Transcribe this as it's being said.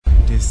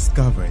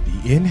discover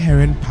the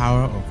inherent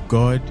power of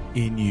God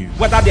in you.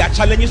 Whether there are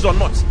challenges or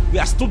not, we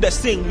are still the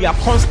same. We are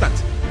constant.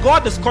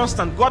 God is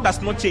constant. God does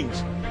not change.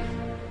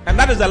 And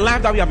that is the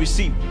life that we have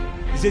received.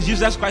 He says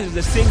Jesus Christ is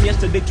the same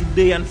yesterday,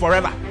 today, and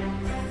forever.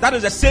 That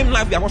is the same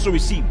life we have also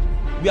received.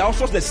 We are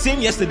also the same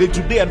yesterday,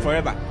 today, and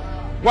forever.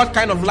 What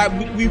kind of life?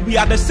 We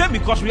are the same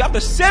because we have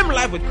the same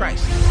life with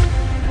Christ.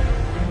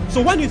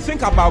 So when you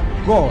think about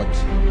God,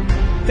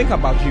 think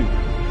about you.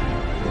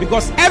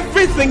 Because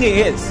everything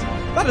He is,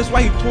 that is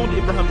why He told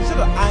Abraham, He said,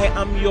 I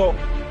am your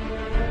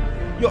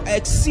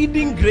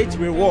exceeding great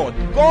reward.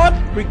 God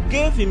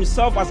gave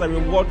Himself as a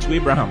reward to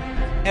Abraham.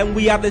 And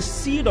we are the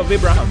seed of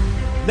Abraham.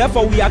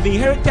 Therefore, we have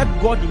inherited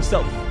God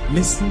Himself.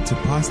 Listen to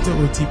Pastor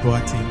O.T.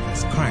 Boateng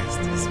as Christ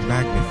is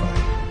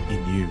magnified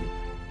in you.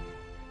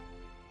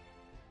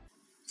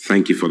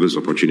 Thank you for this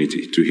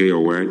opportunity to hear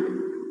your word,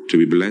 to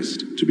be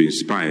blessed, to be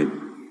inspired,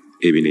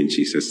 even in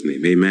Jesus'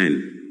 name.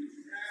 Amen.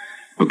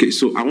 Okay,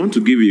 so I want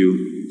to give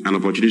you an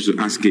opportunity to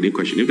ask any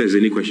question. If there's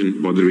any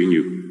question bothering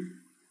you,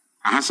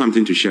 I have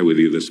something to share with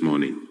you this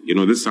morning. You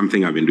know, this is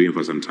something I've been doing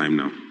for some time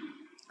now.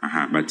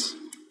 But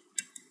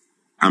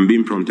I'm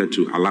being prompted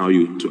to allow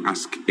you to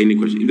ask any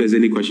question. If there's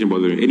any question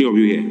bothering any of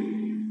you here,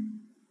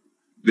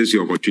 this is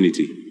your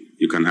opportunity.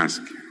 You can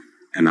ask,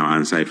 and I'll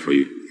answer it for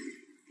you.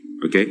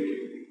 Okay?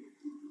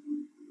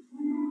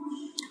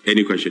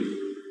 Any question?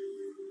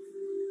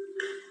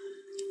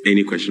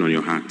 Any question on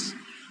your heart,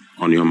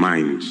 on your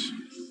mind,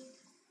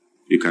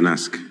 you can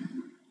ask.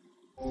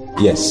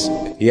 Yes,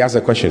 he has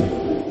a question.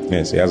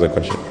 Yes, he has a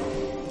question.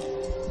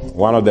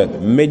 One of the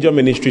major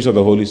ministries of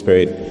the Holy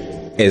Spirit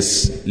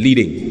is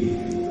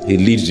leading. He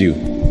leads you.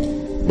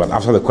 But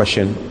after the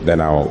question, then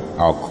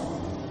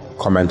I'll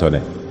comment on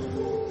it.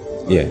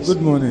 Yes.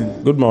 Good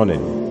morning. Good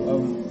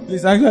morning.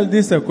 Please, actually,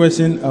 this is a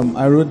question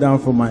I wrote down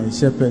for my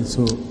shepherd.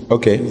 So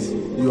okay.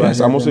 Yes,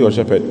 I'm also your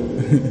shepherd.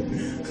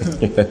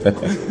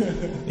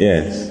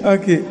 Yes.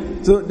 Okay.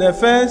 So the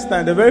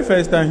very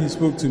first time he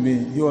spoke to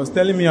me, he was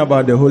telling me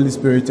about the Holy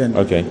Spirit and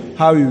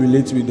how he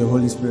relates with the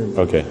Holy Spirit.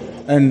 Okay.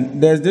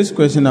 And there's this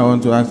question I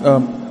want to ask. I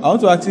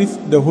want to ask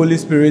if the Holy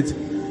Spirit,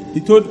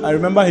 I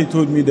remember he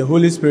told me the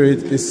Holy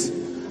Spirit is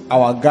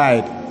our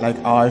guide, like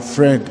our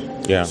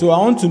friend. Yeah. So I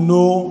want to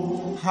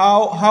know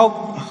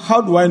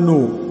how do I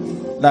know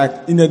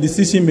that in a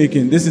decision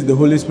making, this is the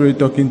Holy Spirit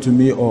talking to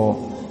me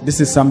or this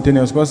is something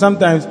else? Because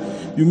sometimes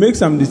you make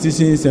some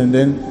decisions and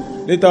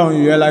then later on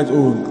you realize,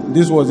 oh,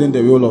 this wasn't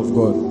the will of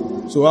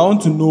God. So I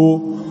want to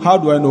know, how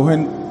do I know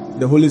when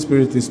the Holy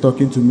Spirit is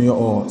talking to me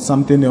or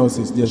something else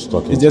is just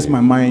talking? It's just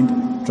my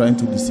mind trying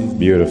to deceive me.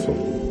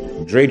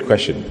 Beautiful. Great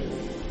question.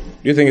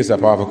 Do you think it's a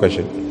powerful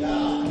question?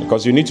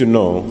 Because you need to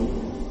know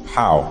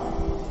how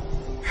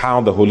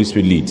the Holy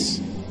Spirit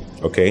leads.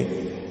 Okay?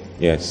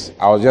 Yes.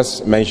 I was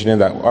just mentioning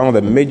that one of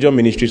the major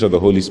ministries of the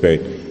Holy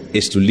Spirit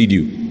is to lead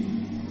you.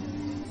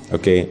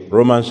 Okay?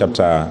 Romans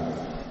chapter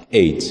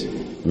 8,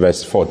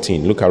 verse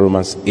 14. Look at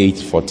Romans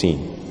 8:14.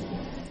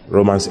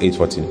 Romans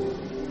 8:14.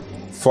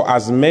 For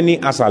as many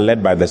as are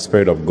led by the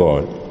Spirit of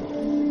God,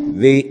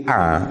 they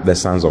are the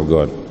sons of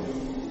God.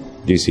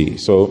 Do you see?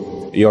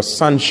 So your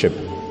sonship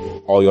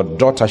or your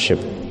daughtership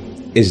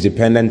is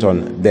dependent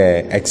on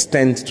the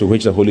extent to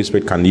which the Holy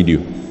Spirit can lead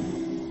you.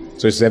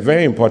 So it's a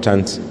very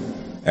important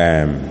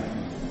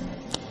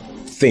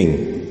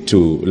thing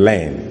to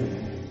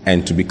learn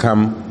and to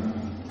become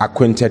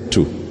acquainted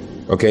to.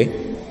 Okay?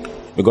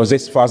 Because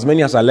it's for as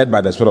many as are led by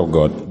the Spirit of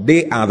God,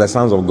 they are the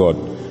sons of God.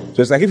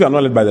 So it's like if you are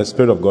not led by the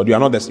Spirit of God, you are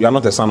not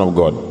the son of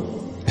God.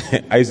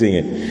 Are you seeing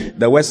it?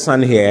 The word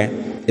son here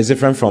is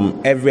different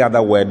from every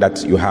other word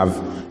that you have,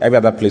 every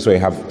other place where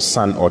you have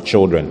son or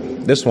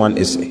children. This one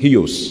is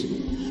hios.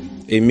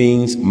 It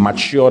means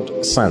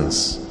matured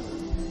sons.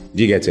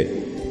 Do you get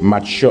it?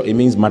 Mature. It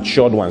means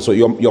matured ones. So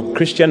your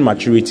Christian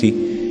maturity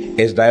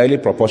is directly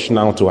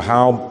proportional to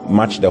how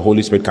much the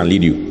Holy Spirit can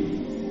lead you.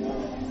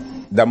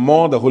 The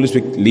more the Holy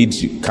Spirit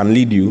can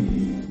lead you,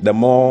 the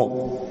more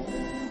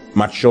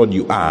matured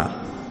you are,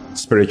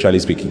 spiritually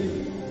speaking.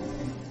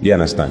 Do you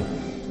understand?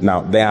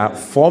 Now, there are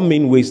 4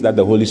 main ways that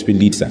the Holy Spirit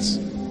leads us.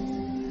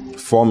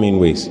 4 main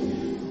ways.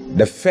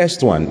 The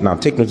first one, now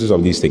take notice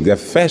of these things. The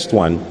first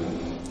one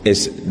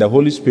is the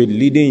Holy Spirit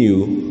leading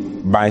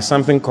you by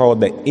something called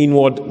the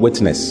inward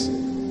witness.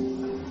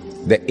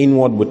 The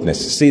inward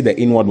witness. Say the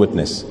inward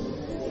witness.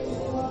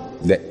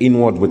 The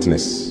inward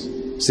witness.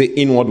 Say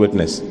inward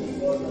witness.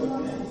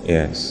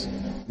 Yes.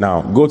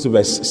 Now, go to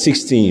verse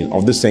 16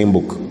 of the same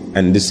book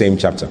and the same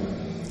chapter.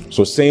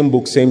 So, same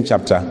book, same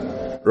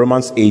chapter,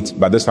 Romans 8,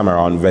 but this time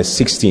around, verse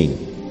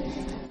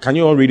 16. Can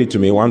you all read it to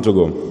me? 1 to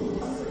go.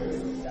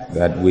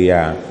 That we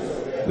are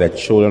the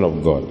children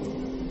of God.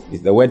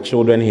 The word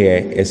children here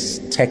is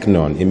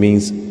teknon. It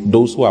means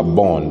those who are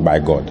born by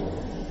God.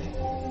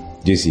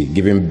 Do you see?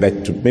 Giving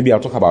birth to. Maybe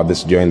I'll talk about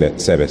this during the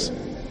service.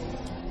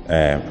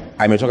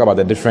 I may talk about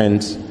the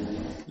different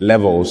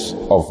levels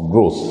of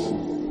growth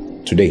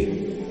today.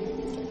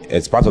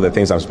 It's part of the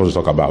things I'm supposed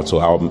to talk about, so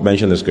I'll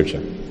mention the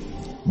scripture.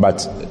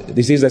 But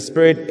this is the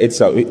Spirit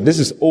itself. This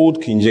is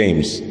Old King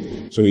James,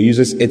 so it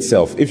uses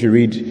itself. If you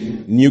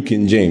read New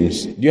King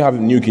James, do you have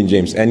New King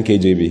James,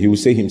 NKJV? He will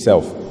say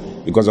himself,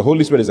 because the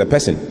Holy Spirit is a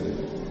person.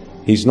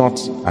 He's not,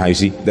 you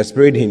see, the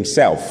Spirit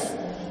himself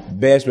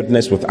bears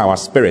witness with our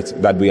spirit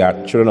that we are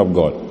children of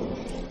God.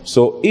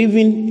 So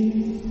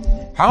even,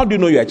 how do you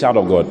know you're a child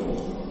of God?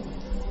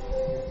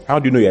 How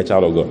do you know you're a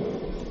child of God?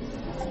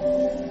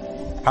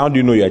 How do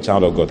you know you're a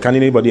child of God? Can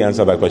anybody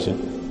answer that question?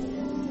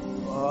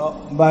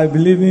 By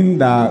believing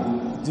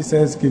that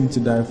Jesus came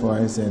to die for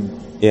us, and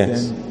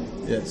yes.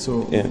 Then, yeah,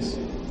 so yes.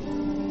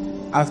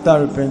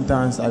 After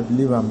repentance, I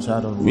believe I'm a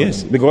child of God.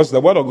 Yes, because the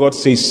word of God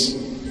says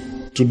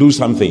to do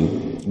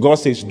something. God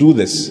says, do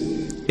this.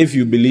 If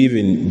you believe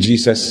in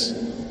Jesus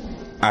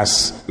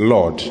as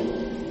Lord,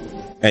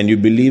 and you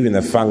believe in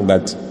the fact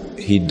that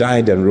he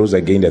died and rose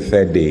again the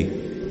third day,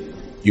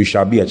 you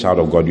shall be a child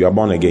of God. You are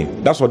born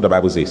again. That's what the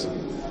Bible says.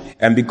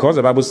 And because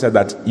the Bible said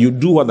that, you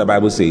do what the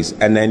Bible says,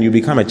 and then you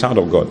become a child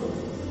of God.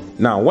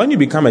 Now, when you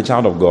become a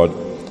child of God,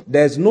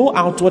 there's no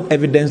outward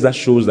evidence that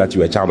shows that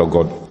you're a child of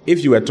God.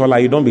 If you are taller,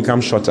 you don't become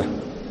shorter.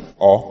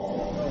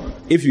 Or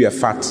if you are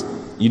fat,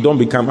 you don't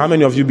become... How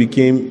many of you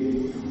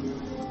became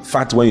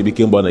fat when you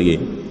became born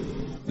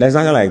again? There's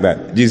nothing like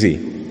that. Do you see?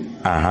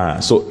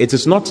 So it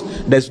is not...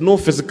 There's no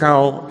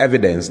physical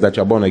evidence that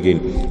you're born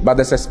again. But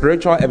there's a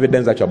spiritual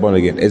evidence that you're born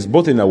again. It's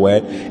both in the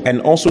word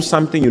and also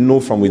something you know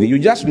from within. You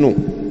just know.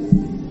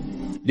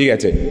 Do you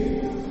get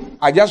it?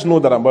 I just know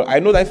that I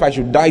know that if I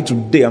should die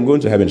today, I'm going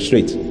to heaven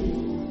straight.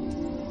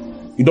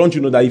 You don't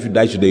know that if you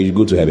die today, you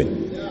go to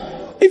heaven?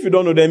 If you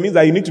don't know, that means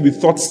that you need to be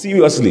taught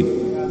seriously.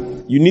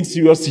 You need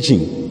serious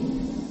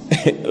teaching,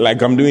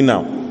 like I'm doing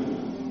now,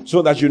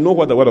 so that you know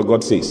what the word of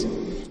God says.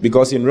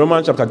 Because in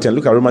Romans chapter 10,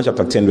 look at Romans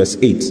chapter 10, verse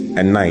 8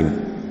 and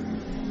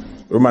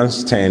 9.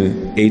 Romans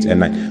 10, 8 and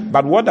 9.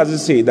 But what does it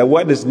say? The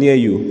word is near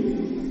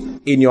you,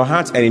 in your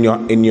heart and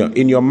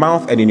in your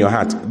mouth and in your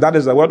heart. That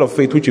is the word of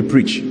faith which you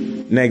preach.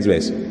 Next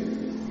verse.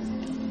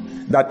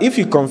 That if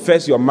you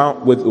confess your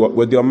mouth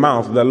with your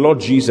mouth the Lord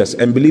Jesus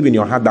and believe in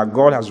your heart that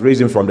God has raised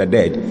him from the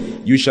dead,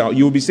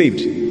 you will be saved.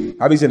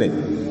 Have you seen it?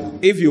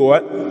 If you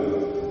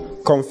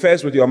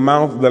confess with your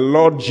mouth the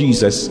Lord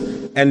Jesus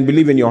and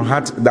believe in your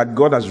heart that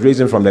God has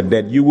raised him from the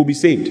dead, you will be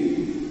saved.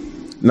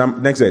 Now,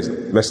 next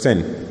verse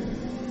 10.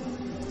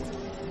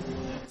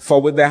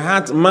 For with the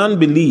heart man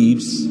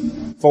believes.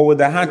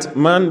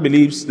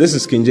 This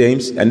is King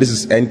James and this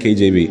is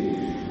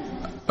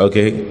NKJV.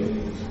 Okay.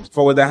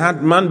 For with the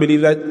heart man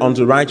believeth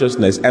unto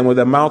righteousness, and with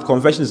the mouth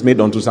confession is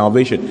made unto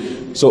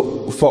salvation.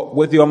 So,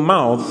 with your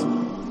mouth,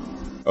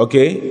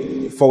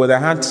 okay, for with the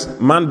heart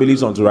man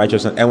believes unto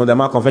righteousness, and with the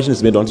mouth confession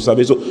is made unto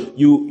salvation. So,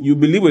 you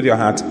believe with your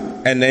heart,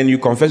 and then you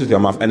confess with your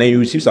mouth, and then you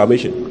receive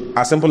salvation.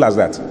 As simple as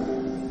that.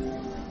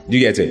 Do you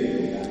get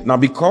it? Now,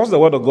 because the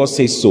word of God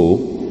says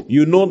so,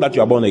 you know that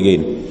you are born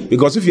again.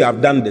 Because if you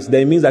have done this,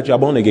 then it means that you are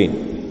born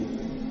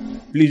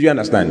again. Please, you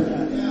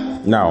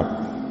understand? Now,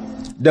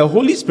 the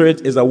Holy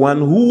Spirit is the one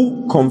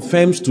who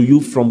confirms to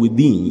you from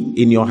within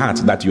in your heart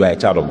that you are a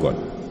child of God.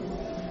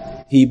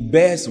 He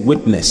bears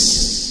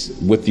witness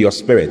with your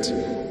spirit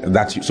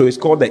so it's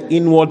called the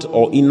inward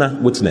or inner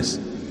witness.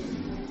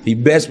 He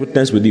bears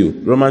witness with you.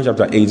 Romans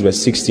chapter 8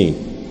 verse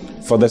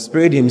 16. For the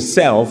Spirit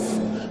himself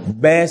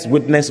bears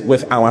witness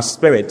with our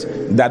spirit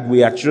that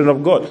we are children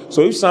of God.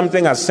 So if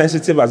something as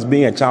sensitive as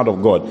being a child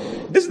of God,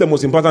 this is the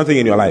most important thing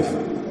in your life.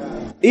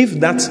 If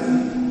that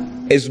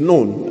is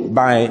known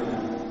by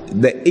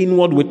the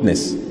inward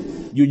witness,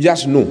 you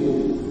just know.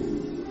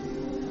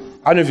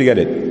 How do you get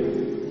it?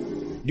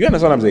 Do you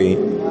understand what I'm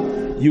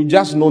saying? You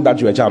just know that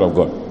you're a child of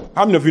God.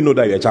 How many of you know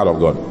that you're a child of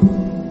God?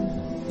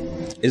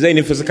 Is there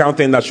any physical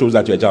thing that shows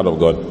that you're a child of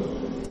God?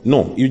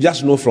 No, you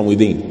just know from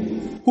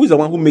within. Who is the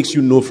one who makes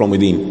you know from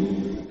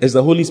within? It's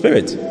the Holy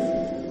Spirit.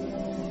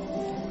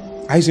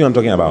 I see what I'm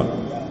talking about.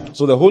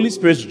 So the Holy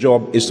Spirit's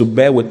job is to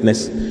bear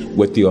witness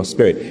with your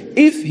spirit.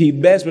 If he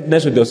bears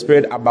witness with your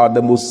spirit about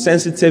the most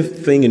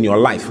sensitive thing in your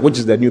life, which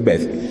is the new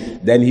birth,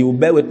 then he will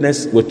bear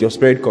witness with your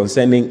spirit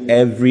concerning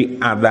every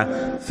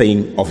other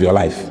thing of your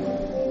life.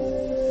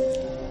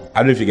 I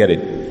don't know if you get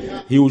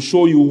it. He will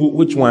show you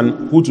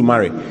who to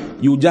marry.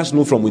 You will just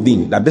know from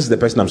within that this is the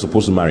person I'm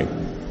supposed to marry.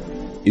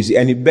 You see,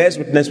 and he bears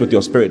witness with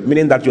your spirit,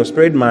 meaning that your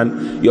spirit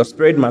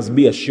must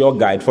be a sure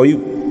guide for you.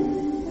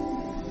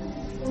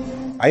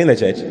 Are you in the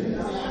church?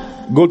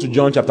 Go to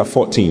John chapter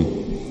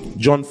 14.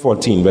 John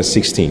 14 verse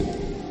 16.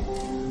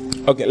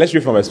 Okay, let's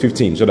read from verse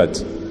 15 so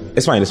that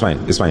it's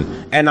fine.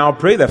 And I'll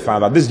pray the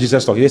Father. This is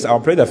Jesus talking. Yes, I'll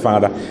pray the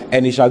Father,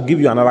 and he shall give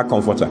you another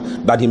comforter,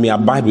 that he may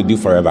abide with you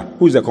forever.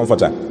 Who is the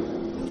comforter?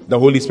 The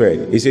Holy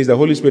Spirit. He says the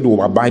Holy Spirit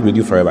will abide with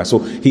you forever. So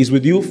he's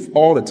with you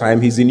all the time.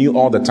 He's in you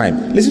all the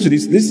time. Listen to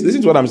this.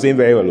 Listen to what I'm saying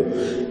very well.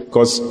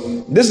 Because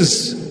this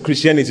is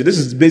Christianity. This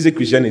is basic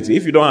Christianity.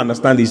 If you don't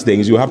understand these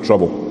things, you have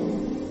trouble.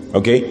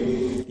 Okay?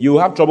 You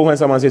have trouble when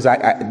someone says,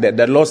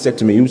 the Lord said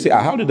to me. You say,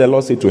 how did the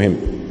Lord say to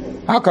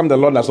him? How come the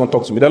Lord does not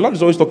talk to me? The Lord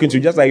is always talking to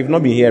you, just like you've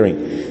not been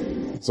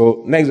hearing.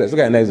 So, next verse.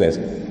 Look at the next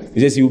verse. He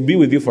says, he will be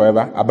with you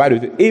forever, abide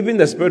with you. Even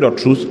the Spirit of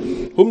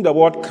truth, whom the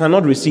world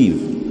cannot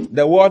receive.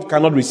 The world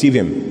cannot receive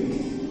him.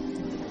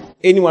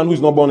 Anyone who is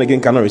not born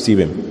again cannot receive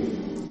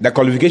him. The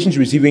qualification to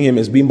receiving him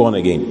is being born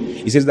again.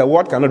 He says the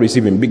world cannot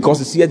receive him because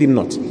he seeth him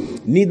not,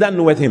 neither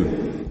knoweth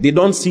him. They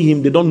don't see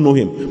him, they don't know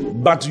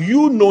him. But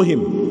you know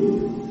him.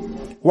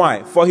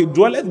 Why? For he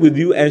dwelleth with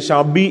you and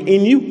shall be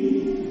in you.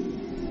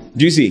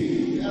 Do you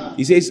see?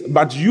 He says,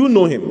 but you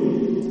know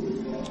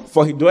him.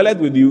 For he dwelleth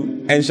with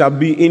you and shall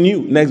be in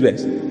you. Next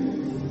verse.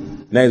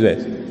 Next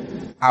verse.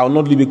 I will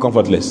not leave you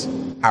comfortless.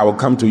 I will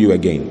come to you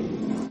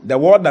again. The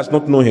world does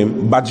not know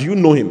him, but you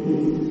know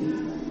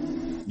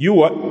him. You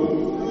what?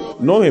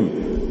 Know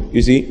him.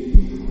 You see?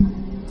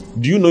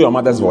 Do you know your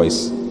mother's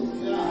voice?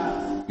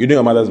 You know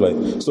your mother's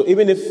voice. So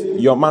even if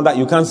your mother,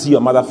 you can't see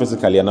your mother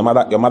physically and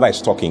your mother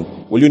is talking,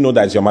 will you know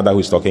that it's your mother who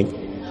is talking?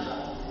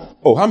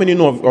 Oh, how many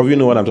of you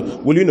know what I'm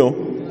talking? Will you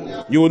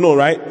know? You will know,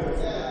 right?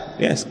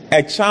 Yes.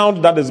 A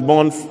child that is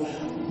born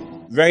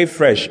very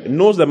fresh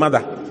knows the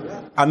mother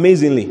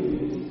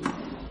amazingly.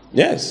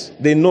 Yes.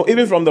 They know,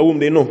 even from the womb,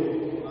 they know.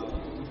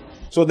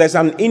 So there's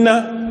an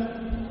inner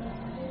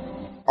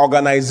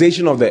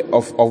organization of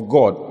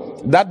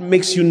God that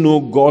makes you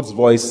know God's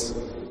voice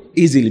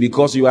easily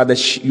because you are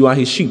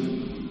his sheep.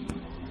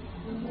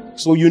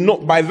 So you know,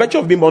 by virtue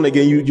of being born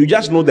again, you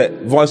just know the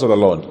voice of the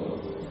Lord.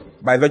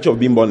 By virtue of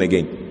being born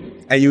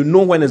again. And you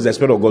know when it's the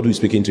Spirit of God who is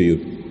speaking to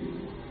you.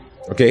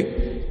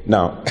 Okay?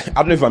 Now,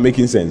 I don't know if I'm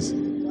making sense.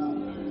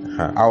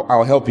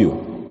 I'll help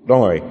you.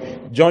 Don't worry.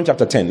 John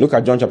chapter 10. Look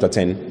at John chapter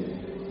 10.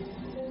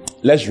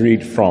 Let's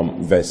read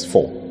from verse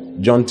 4.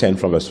 John 10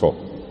 from verse 4.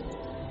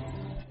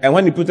 And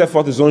when he putteth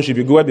forth his own sheep,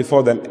 he goeth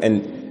before them,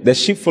 and the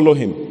sheep follow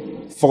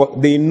him, for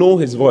they know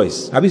his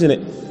voice. Have you seen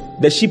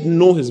it? The sheep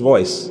know his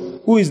voice.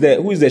 Who is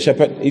the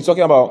shepherd? He's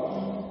talking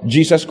about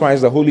Jesus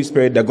Christ, the Holy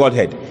Spirit, the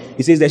Godhead.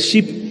 He says the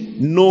sheep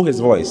know his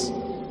voice.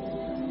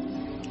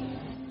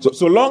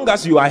 So long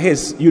as you are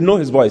his, you know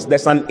his voice.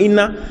 There's an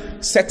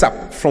inner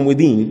setup from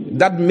within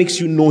that makes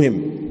you know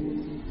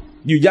him.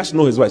 You just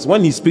know his voice.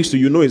 When he speaks to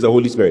you, know he's the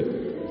Holy Spirit.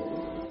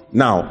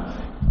 Now,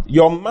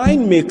 your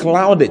mind may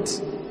cloud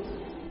it.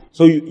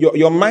 So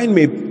your mind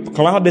may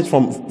cloud it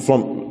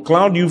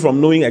cloud you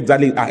from knowing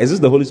exactly, is this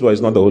the Holy Spirit or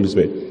is not the Holy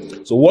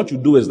Spirit? So what you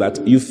do is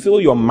that you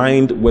fill your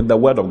mind with the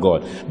word of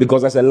God,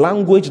 because there's a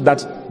language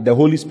that the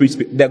Holy Spirit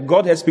speaks. The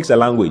Godhead speaks a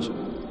language.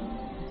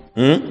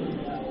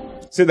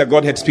 Say the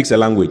Godhead speaks a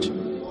language.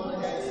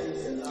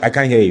 I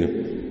can't hear you.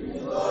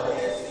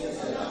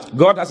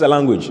 God has a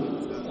language.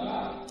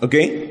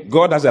 Okay?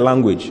 God has a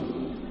language.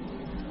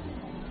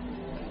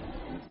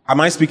 Am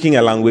I speaking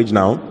a language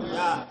now?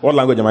 What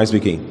language am I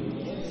speaking?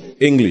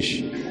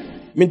 English.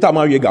 Minta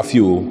ma wiega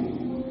fiu.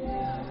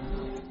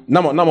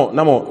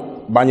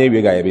 Namo banye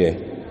wiega ebe.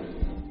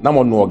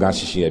 Namo no ga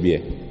shishi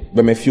ebe.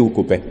 Be me fiu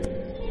ko pe.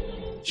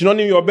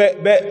 Chinoni yo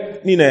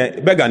be ni ne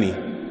begani.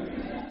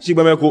 Chi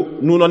be me ko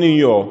nu no ni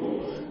yo.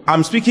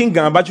 I'm speaking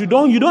Ghana, but you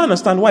don't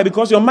understand why,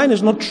 because your mind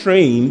is not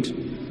trained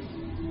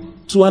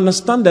to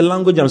understand the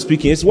language I'm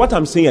speaking. It's what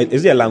I'm saying.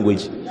 Is it a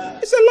language?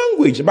 It's a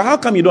language. But how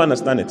come you don't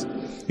understand it?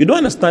 You don't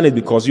understand it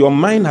because your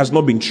mind has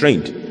not been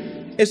trained.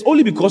 It's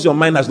only because your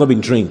mind has not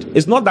been trained.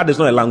 It's not that it's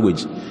not a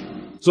language.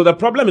 So the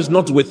problem is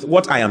not with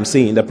what I am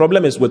saying. The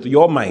problem is with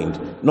your mind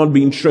not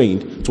being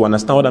trained to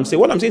understand what I'm saying.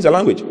 What I'm saying is a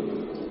language.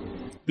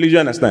 Please, you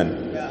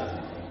understand?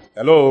 Yeah.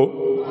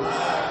 Hello?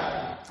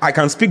 I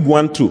can speak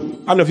Guan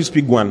too. How many of you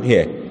speak Guan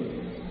here?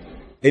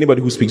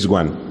 Anybody who speaks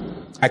Guan?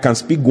 I can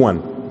speak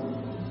Guan.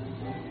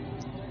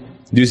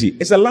 Do you see?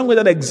 It's a language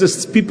that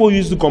exists. People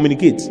use to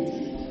communicate.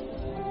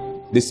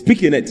 They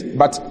speak in it.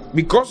 But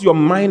because your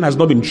mind has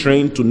not been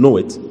trained to know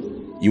it,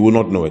 you will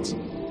not know it.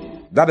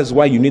 That is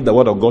why you need the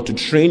word of God to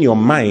train your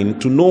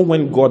mind to know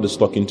when God is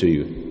talking to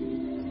you.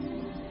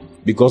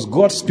 Because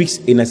God speaks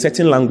in a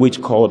certain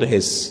language called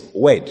his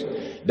word.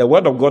 The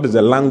word of God is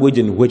a language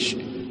in which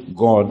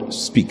God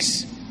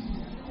speaks.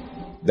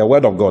 The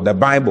word of God, the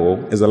Bible,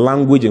 is a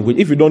language in which,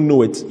 if you don't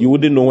know it, you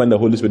wouldn't know when the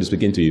Holy Spirit is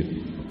speaking to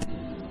you.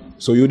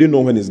 So you wouldn't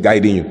know when it's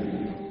guiding you,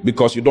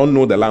 because you don't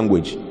know the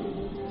language.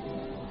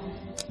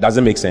 Does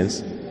it make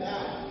sense?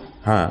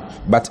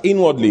 But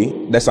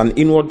inwardly, there's an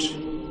inward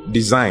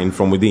design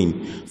from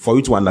within for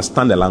you to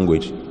understand the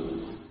language.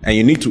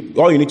 And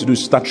all you need to do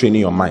is start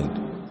training your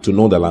mind to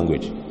know the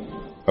language.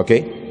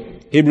 Okay?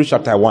 Hebrews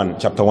chapter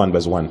 1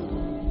 verse 1.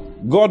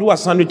 God, who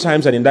has sundry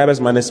times and in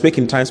diverse manners spake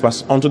in times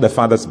past unto the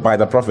fathers by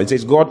the prophets. It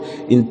says God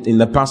in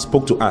the past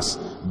spoke to us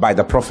by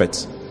the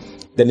prophets.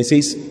 Then it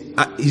says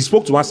he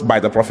spoke to us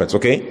by the prophets.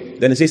 Okay?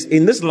 Then it says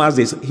in these last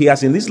days, he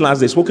has in these last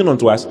days spoken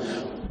unto us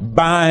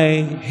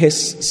by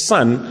his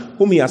Son,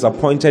 whom he has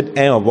appointed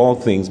heir of all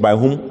things, by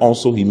whom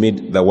also he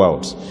made the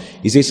worlds.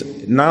 He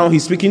says now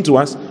he's speaking to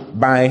us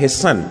by his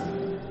Son.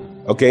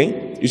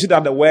 Okay? You see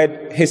that the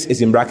word his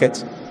is in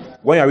brackets.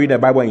 When you read the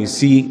Bible and you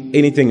see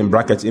anything in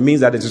brackets, it means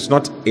that it is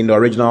not in the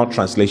original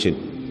translation.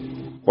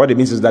 What it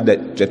means is that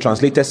the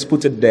translators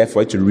put it there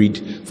for it to read,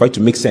 for it to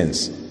make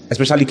sense,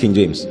 especially King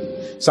James.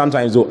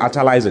 Sometimes they'll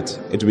italize it.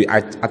 It will be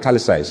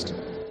italicized.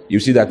 You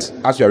see that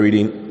as you are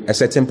reading, a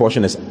certain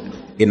portion is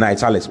in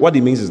italics. What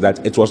it means is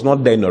that it was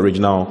not there in the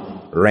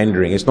original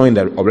rendering. It's not in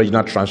the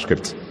original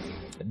transcript.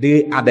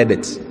 They added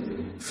it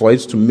for it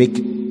to make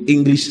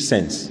English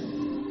sense.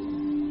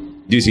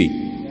 Do you see?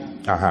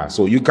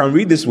 So you can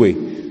read this way.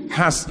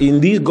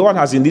 God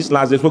has in these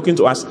last days spoken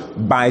to us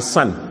by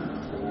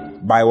Son.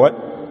 By what?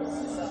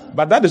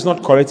 But that is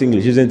not correct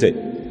English, isn't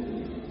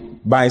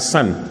it? By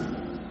Son.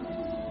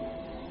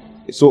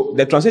 So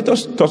the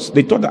translators thought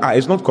that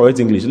it's not correct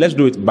English. Let's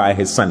do it by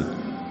His Son.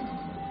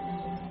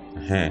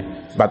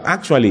 But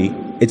actually,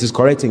 it is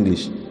correct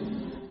English.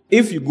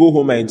 If you go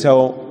home and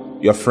tell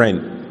your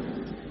friend,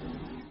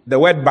 the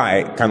word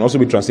by can also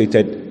be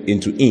translated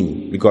into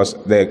in, because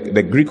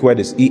the Greek word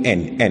is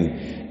en,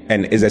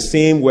 and it's the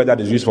same word that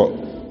is used for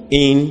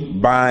in,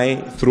 by,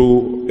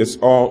 through. It's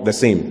all the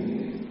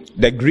same.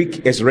 The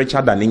Greek is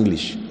richer than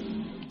English.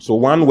 So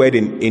one word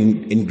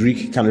in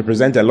Greek can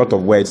represent a lot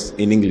of words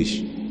in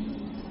English.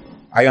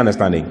 Are you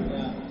understanding?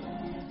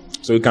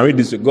 So you can read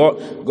this.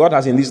 God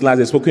has in these last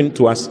days spoken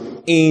to us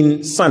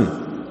in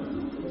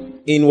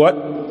Son. In what?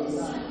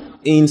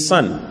 In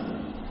Son.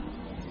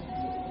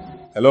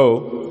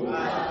 Hello?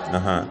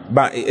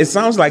 But it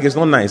sounds like it's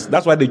not nice.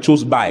 That's why they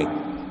chose by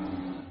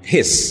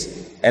His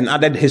and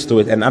added His to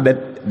it and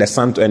added the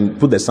Son and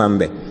put the Son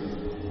there.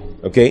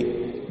 Okay?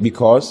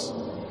 Because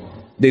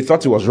they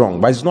thought it was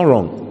wrong, but it's not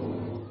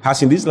wrong.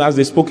 Has in these last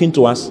days spoken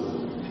to us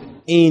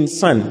in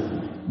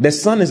Son. The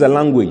Son is a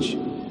language.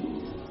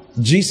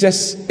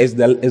 Jesus is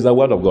the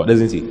word of God,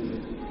 isn't He?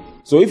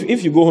 So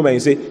if you go home and you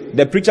say,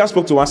 the preacher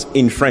spoke to us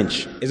in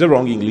French, is it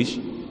wrong English?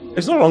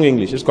 It's not wrong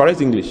English, it's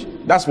correct English.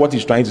 That's what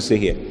he's trying to say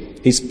here.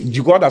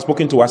 God has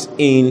spoken to us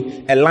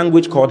in a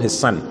language called His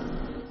Son.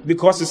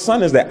 Because His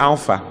Son is the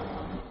Alpha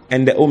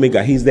and the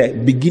Omega. He's the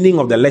beginning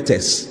of the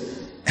letters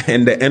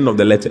and the end of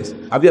the letters.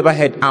 Have you ever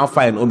heard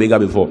Alpha and Omega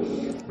before?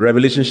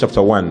 Revelation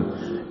chapter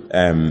 1,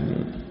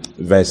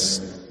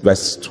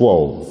 verse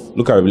 12.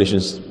 Look at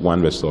Revelation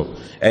 1 verse 12.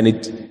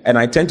 And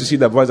I tend to see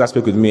the voice that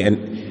spoke with me,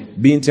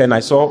 and being 10, I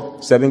saw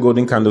 7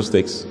 golden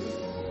candlesticks.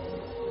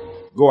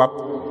 Go up,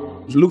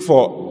 look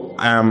for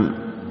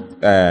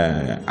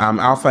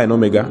Alpha and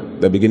Omega,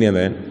 the beginning and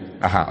the end.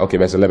 Okay,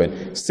 verse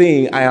 11.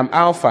 Saying, I am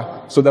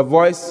Alpha. So the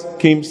voice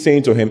came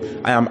saying to him,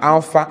 I am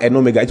Alpha and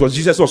Omega. It was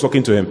Jesus who was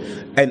talking to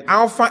him. And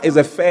Alpha is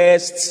the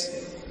first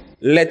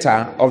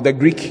letter of the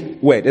Greek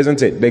word,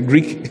 isn't it? The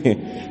Greek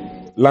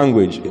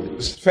language.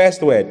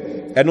 First word.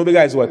 And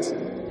Omega is what?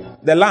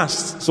 The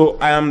last. So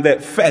I am the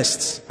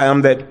first. I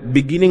am the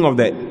beginning of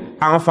the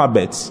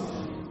alphabet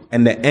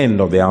and the end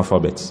of the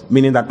alphabet.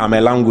 Meaning that I'm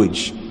a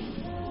language.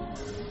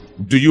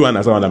 Do you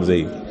understand what I'm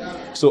saying?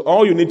 So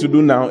all you need to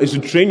do now is to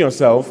train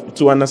yourself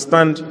to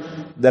understand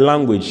the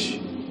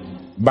language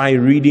by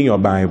reading your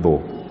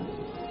Bible.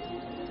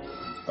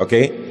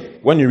 Okay?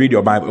 When you read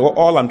your Bible,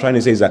 all I'm trying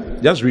to say is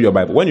that just read your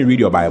Bible. When you read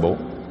your Bible,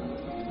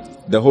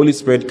 the Holy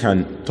Spirit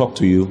can talk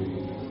to you.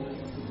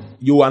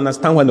 You will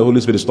understand when the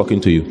Holy Spirit is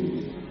talking to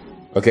you.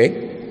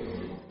 Okay?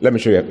 Let me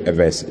show you a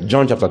verse.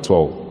 John chapter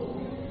 12.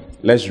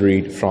 Let's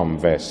read from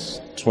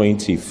verse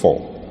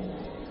 24.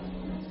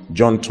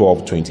 John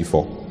 12,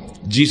 24.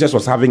 Jesus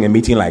was having a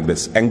meeting like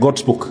this, and God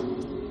spoke.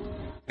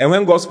 And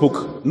when God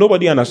spoke,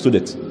 nobody understood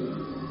it.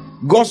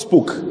 God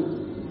spoke.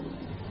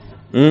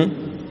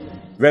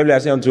 Verily I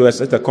say unto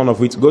us, a corn of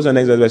wheat. Goes to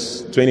next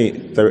verse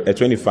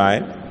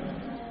 25.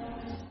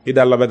 He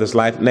that loveth his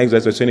life. Next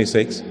verse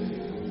 26.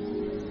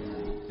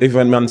 If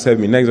one man serve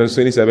me. Next verse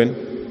 27.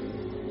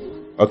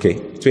 Okay,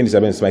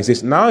 27 is fine. He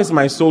says, now is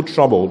my soul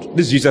troubled.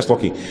 This is Jesus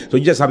talking. So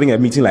Jesus having a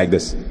meeting like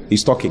this.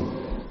 He's talking.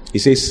 He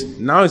says,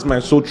 now is my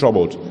soul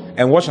troubled.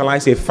 And what shall I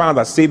say?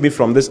 Father, save me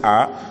from this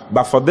hour.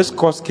 But for this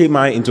cause came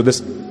I unto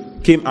this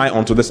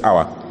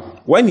hour.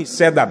 When he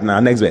said that now,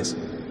 next verse.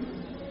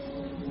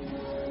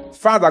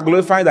 Father,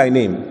 glorify thy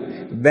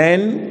name.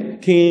 Then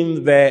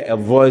came there a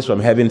voice from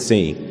heaven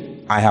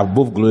saying, I have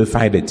both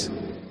glorified it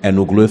and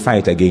will glorify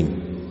it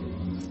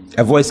again.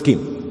 A voice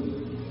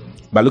came.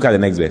 But look at the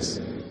next verse.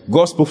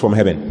 God spoke from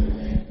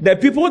heaven. The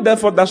people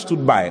therefore that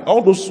stood by,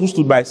 all those who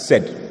stood by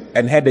said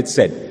and heard it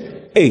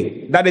said,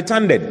 hey, that it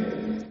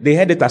thundered. They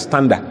heard it as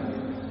thunder.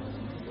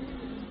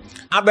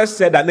 Others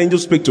said that an angel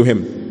spake to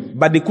him,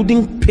 but they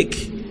couldn't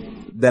pick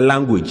the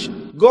language.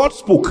 God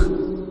spoke,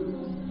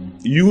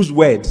 used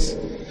words,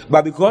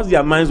 but because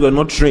their minds were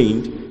not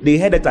trained, they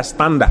heard it as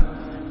thunder.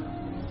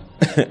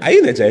 Are you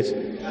in the church?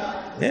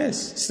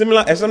 Yes.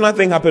 A similar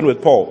thing happened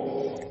with Paul.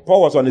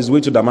 Paul was on his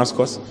way to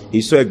Damascus.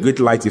 He saw a great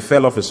light. He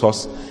fell off his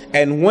horse.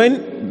 And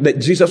when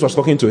Jesus was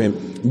talking to him,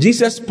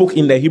 Jesus spoke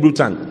in the Hebrew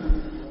tongue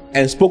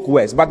and spoke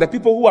words. But the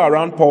people who were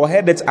around Paul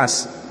heard it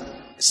as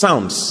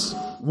sounds.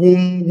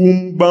 Woom,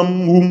 woom,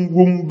 bum, woom,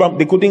 woom, bum.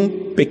 They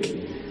couldn't pick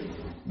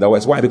the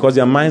words. Why? Because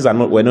their minds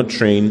were not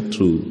trained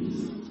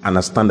to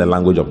understand the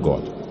language of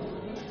God.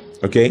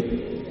 Okay?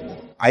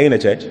 Are you in the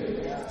church?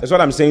 That's what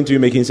I'm saying to you,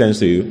 making sense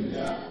to you?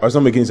 Or it's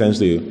not making sense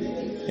to you?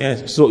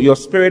 Yes. So your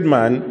spirit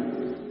man,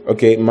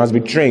 okay, must be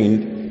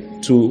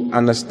trained to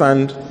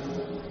understand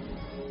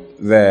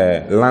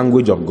the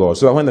language of God.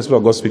 So that when the Spirit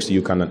of God speaks to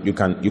you, you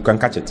can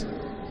catch it.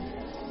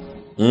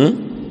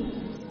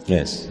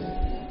 Yes.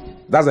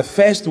 That's the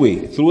first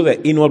way, through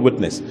the inward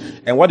witness.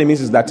 And what it means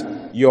is that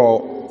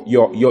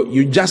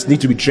you just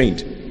need to be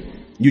trained.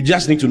 You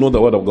just need to know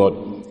the word of God.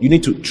 You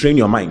need to train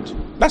your mind.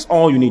 That's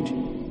all you need.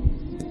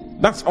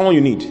 That's all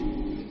you need.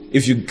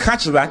 If you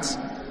catch that,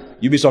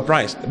 you'll be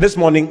surprised. This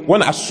morning,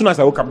 as soon as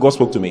I woke up, God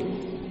spoke to me.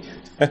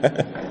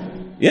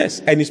 Yes,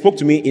 and He spoke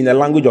to me in the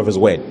language of His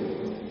word.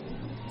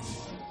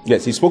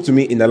 Yes, He spoke to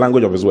me in the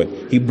language of His word.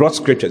 He brought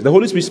scriptures. The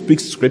Holy Spirit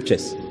speaks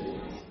scriptures.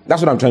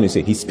 That's what I'm trying to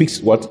say. He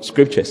speaks what?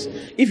 Scriptures.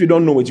 If you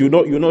don't know it, you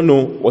don't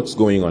know what's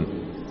going on.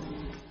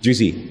 Do you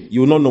see?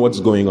 You will not know what's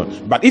going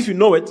on. But if you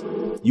know it,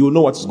 you will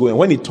know what's going on.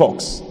 When He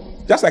talks,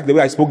 just like the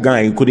way I spoke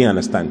Ghana, you couldn't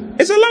understand.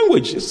 It's a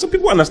language. So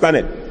people understand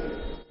it.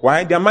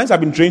 Why? Their minds have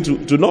been trained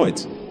to know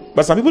it.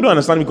 But some people don't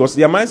understand because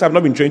their minds have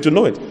not been trained to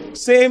know it.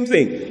 Same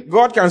thing.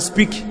 God can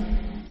speak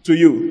to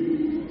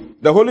you.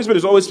 The Holy Spirit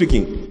is always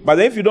speaking. But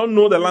if you don't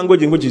know the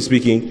language in which He's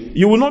speaking,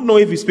 you will not know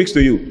if He speaks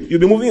to you. You'll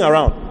be moving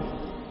around,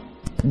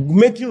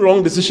 making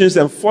wrong decisions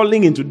and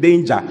falling into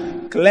danger,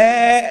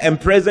 clear and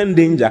present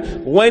danger,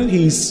 when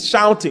He's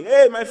shouting,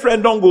 "Hey, my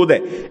friend, don't go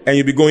there," and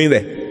you'll be going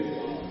there.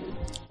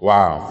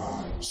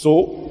 Wow.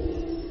 So,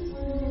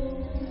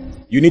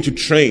 you need to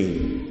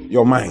train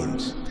your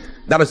mind.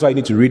 That is why you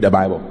need to read the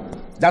Bible.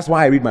 That's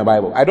why I read my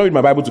Bible. I don't read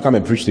my Bible to come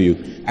and preach to you.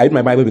 I read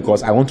my Bible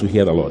because I want to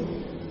hear the Lord.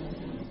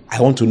 I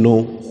want to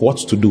know what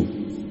to do.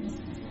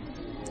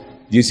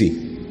 Do you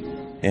see?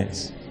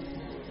 Yes.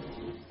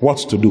 What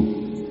to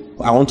do.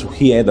 I want to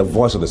hear the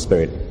voice of the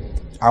Spirit.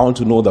 I want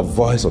to know the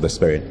voice of the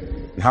Spirit.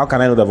 And how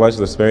can I know the voice of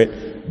the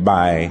Spirit?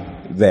 By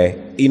the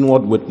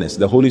inward witness.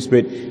 The Holy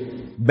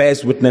Spirit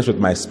bears witness with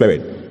my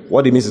spirit.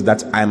 What it means is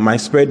that my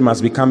spirit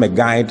must become a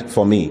guide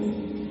for me.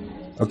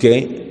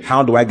 Okay?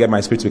 How do I get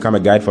my spirit to become a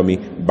guide for me?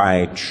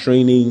 By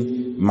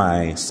training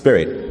my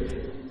spirit.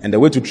 And the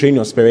way to train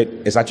your spirit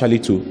is actually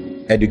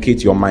to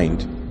educate your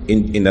mind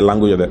in the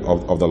language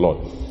of the Lord.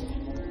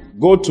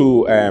 Go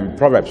to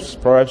Proverbs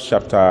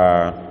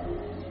chapter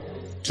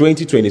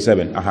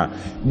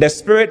 20:27. The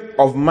spirit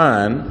of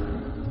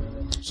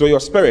man, so your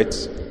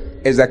spirit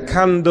is a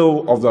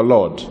candle of the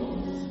Lord,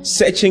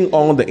 searching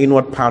all the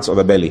inward parts of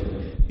the belly.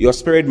 Your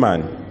spirit,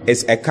 man,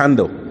 is a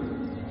candle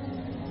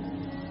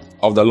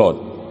of the Lord.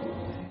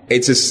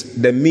 It is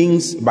the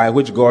means by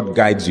which God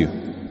guides you.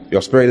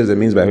 Your spirit is the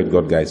means by which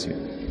God guides you.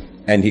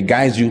 And He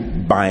guides you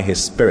by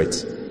His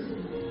Spirit.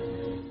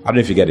 I don't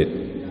know if you get it.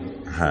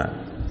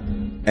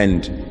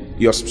 And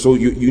your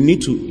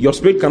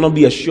spirit cannot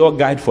be a sure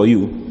guide for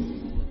you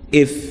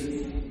if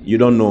you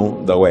don't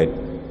know the word.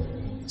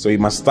 So you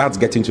must start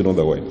getting to know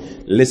the word.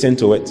 Listen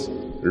to it,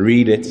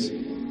 read it,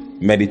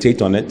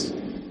 meditate on it.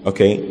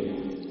 Okay?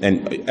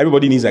 And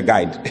everybody needs a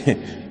guide.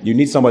 You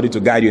need somebody to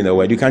guide you in the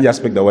word. You can't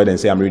just pick the word and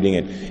say, "I'm reading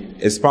it."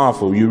 It's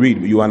powerful. You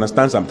read, you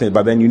understand something,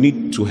 but then you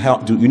need to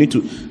you need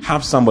to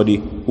have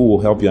somebody who will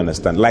help you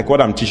understand. Like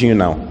what I'm teaching you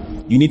now.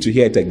 You need to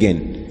hear it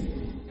again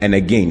and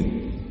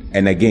again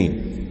and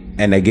again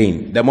and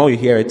again. The more you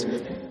hear it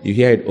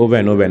over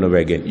and over and over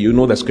again. You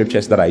know the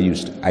scriptures that I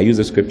used. I use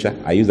the scripture.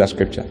 I use that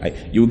scripture.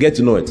 You get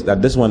to know it,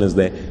 that this one is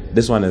there,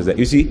 this one is there.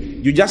 You see,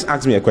 you just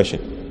asked me a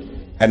question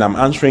and I'm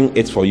answering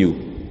it for you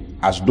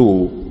as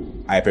though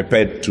I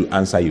prepared to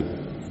answer you.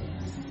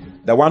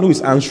 The one who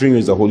is answering you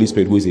is the Holy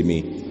Spirit who is in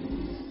me.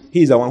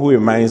 He is the one who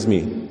reminds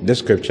me this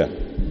scripture,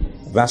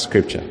 that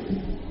scripture,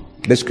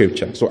 this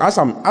scripture. So as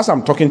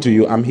I'm talking to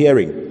you, I'm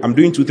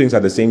doing two things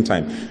at the same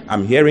time.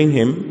 I'm hearing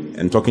Him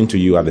and talking to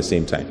you at the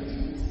same time.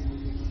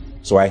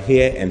 So I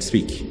hear and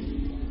speak.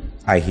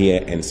 I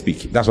hear and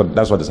speak. That's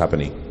what is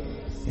happening.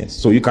 Yes.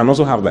 So you can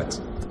also have that.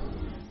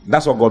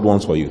 That's what God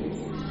wants for you.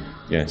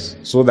 Yes.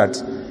 So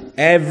that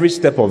every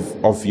step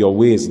of your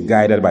way is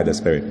guided by the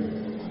Spirit.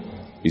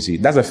 You see,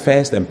 that's the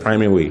first and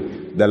primary way.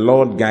 The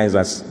Lord guides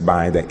us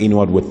by the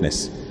inward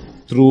witness.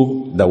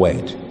 Through the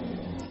word.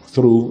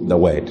 Through the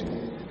word.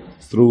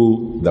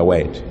 Through the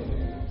word.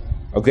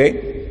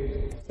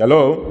 Okay?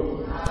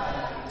 Hello?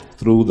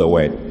 Through the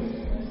word.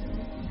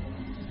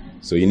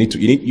 So you need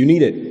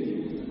it.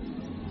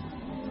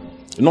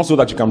 Not so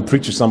that you can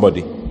preach to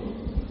somebody.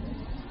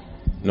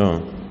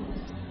 No.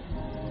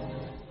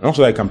 Not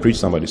so that you can preach to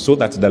somebody. So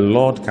that the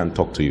Lord can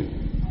talk to you.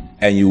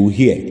 And you will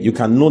hear. You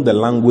can know the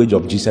language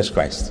of Jesus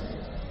Christ.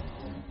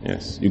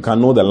 Yes. You can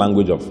know the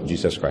language of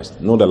Jesus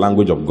Christ. Know the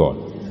language of God.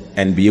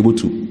 And be able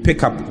to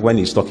pick up when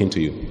He's talking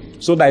to you.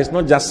 So that it's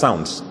not just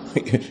sounds.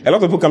 A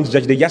lot of people come to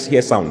church, they just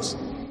hear sounds.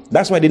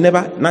 That's why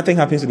nothing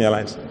happens in their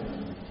lives.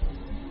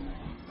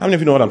 How many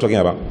of you know what I'm talking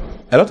about?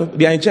 A lot of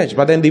they are in church,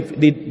 but then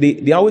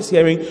they are always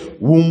hearing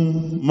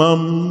wum,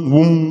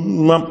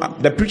 mum.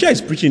 The preacher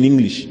is preaching in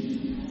English.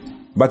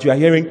 But you are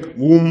hearing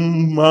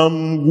wum,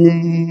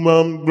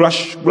 mum,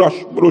 brush.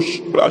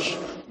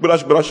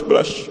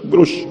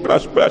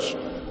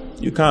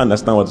 You can't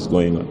understand what is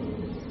going on.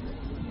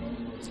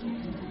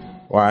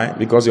 Why?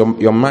 Because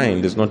your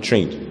mind is not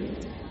trained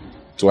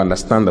to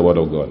understand the word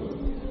of God.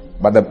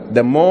 But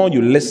the more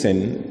you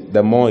listen,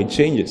 the more it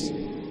changes.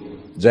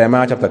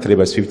 Jeremiah chapter 3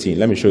 verse 15.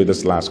 Let me show you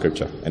this last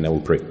scripture and then we'll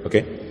pray.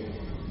 Okay?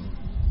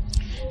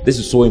 This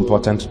is so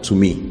important to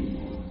me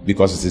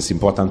because it is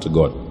important to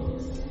God.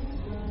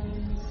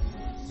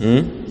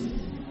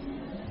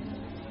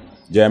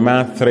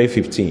 Jeremiah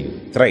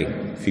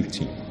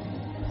 3:15.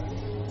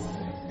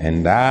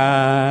 and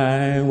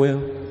I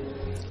will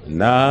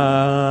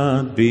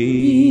not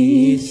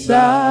be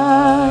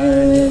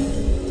silent.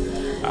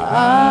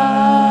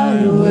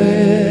 I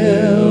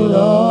will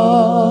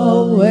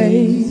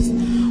always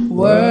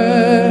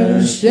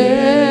worship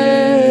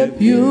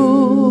you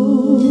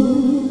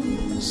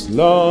as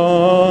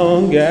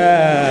long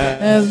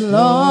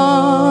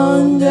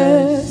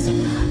as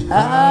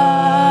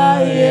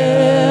I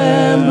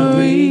am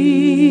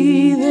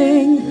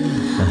breathing.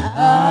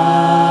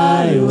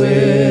 I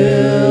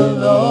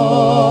will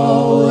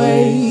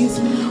always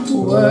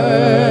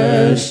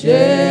worship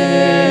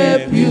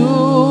you.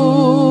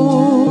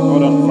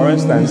 Hold on. For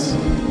instance,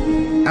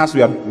 as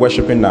we are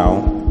worshiping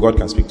now, God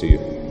can speak to you.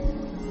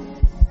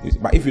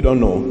 But if you don't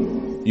know,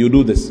 you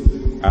do this.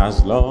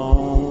 As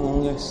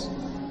long as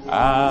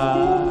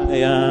I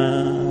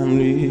am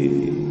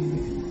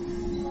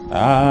breathing,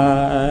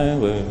 I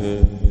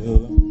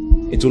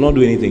will. It will not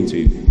do anything to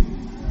you.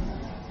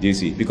 Do you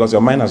see? Because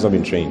your mind has not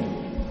been trained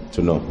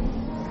to know.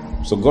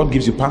 So God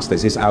gives you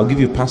pastors. He says, I'll give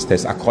you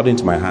pastors according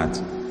to my heart,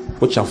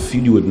 which shall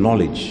feed you with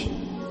knowledge.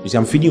 You see,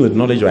 I'm feeding you with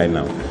knowledge right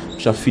now.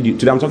 Shall feed you.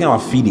 Today I'm talking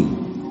about feeding.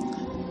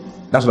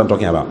 That's what I'm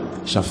talking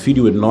about. Shall feed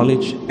you with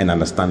knowledge and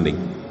understanding.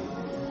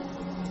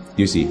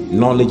 You see,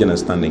 knowledge and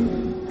understanding.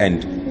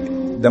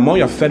 And the more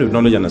you're fed with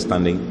knowledge and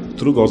understanding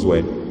through God's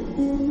word,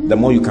 the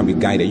more you can be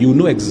guided. You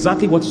know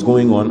exactly what's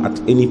going on at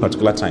any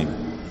particular time.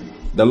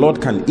 The Lord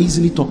can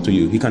easily talk to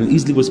you. He can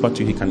easily whisper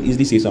to you. He can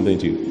easily say something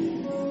to you.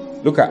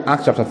 Look at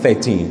Acts chapter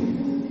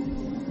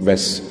 13,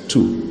 verse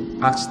 2.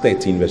 Acts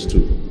 13, verse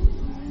 2.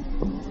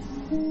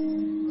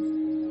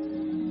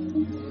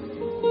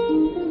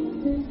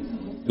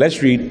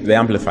 Let's read the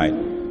Amplified.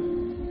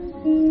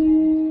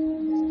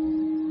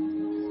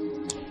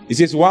 It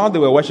says, while they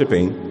were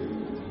worshiping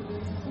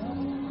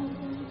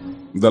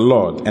the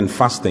Lord and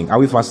fasting. Are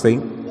we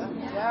fasting?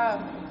 Yeah.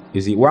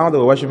 You see, while they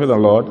were worshiping the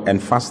Lord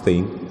and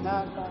fasting,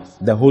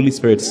 the Holy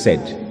Spirit said,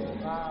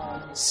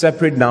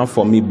 separate now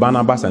for me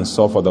Barnabas and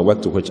Saul for the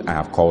work to which I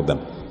have called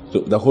them. So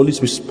the Holy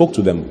Spirit spoke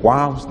to them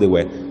whilst they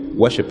were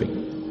worshiping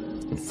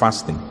and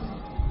fasting.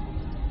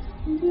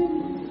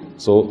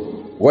 So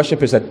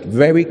worship is a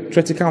very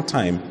critical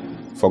time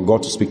for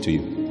God to speak to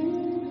you.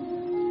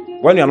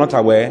 When you are not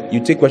aware, you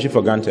take worship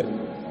for granted.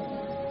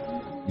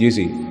 Do you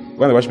see?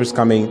 When the worship is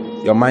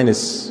coming, your mind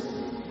is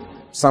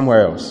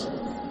somewhere else.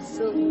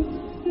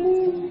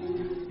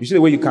 You see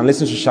the way you can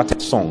listen to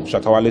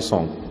Shatawale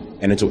song,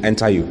 and it will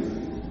enter you.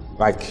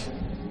 Like,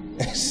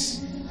 yes.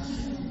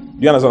 Do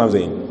you understand what I'm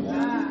saying?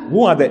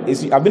 Who are the?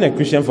 I've been a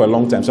Christian for a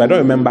long time, so I don't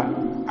remember.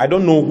 I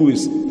don't know who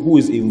is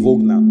in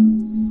vogue now.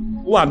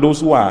 Who are those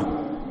who are?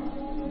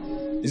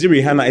 Is it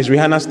Rihanna? Is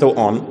Rihanna still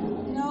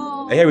on?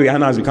 No. I hear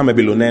Rihanna has become a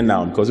billionaire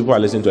now because people are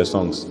listening to her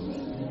songs.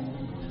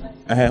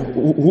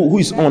 Who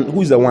is on?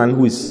 Who is the one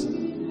who is?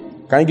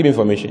 Can you give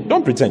information?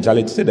 Don't pretend,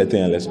 Charlie. Say the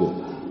thing and let's go.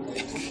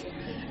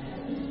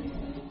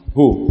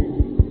 Who?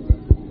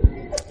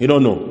 You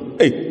don't know.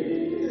 Hey,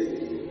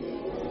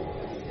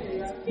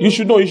 you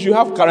should know. You should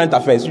have current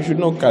affairs. You should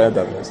know current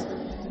affairs.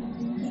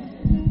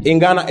 In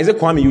Ghana, is it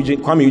Kwame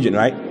Eugene? Kwame Eugene,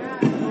 right?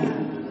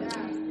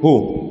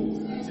 Who?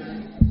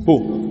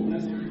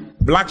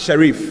 Black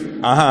Sherif.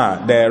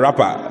 The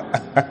rapper.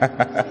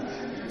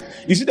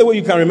 You see the way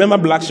you can remember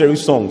Black Sherif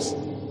songs?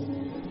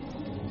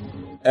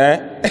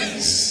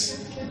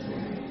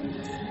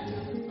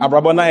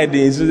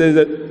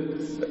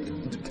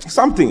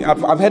 Something.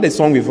 I've heard a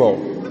song before.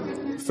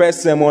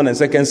 First sermon and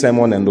second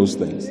sermon and those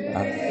things.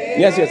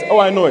 Yes. Oh,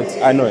 I know it.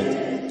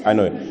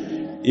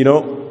 You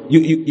know,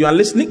 you are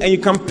listening and you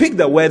can pick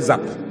the words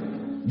up.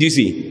 Do you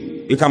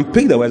see? You can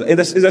pick the words.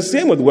 It's the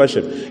same with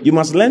worship. You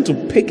must learn to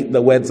pick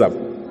the words up.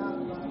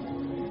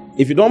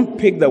 If you don't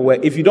pick the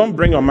word, if you don't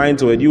bring your mind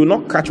to it, you will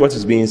not catch what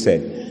is being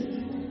said.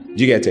 Do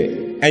you get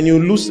it? And you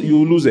lose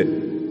it.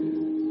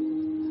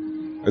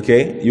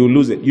 Okay? You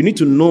lose it. You need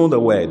to know the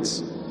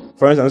words.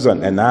 For instance,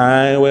 and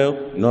I will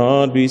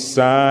not be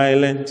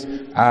silent.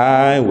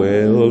 I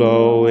will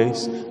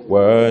always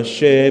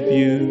worship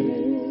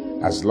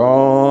you as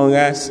long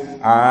as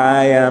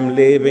I am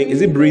living.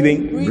 Is it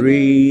breathing?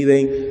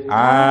 Breathing.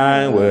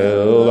 I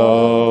will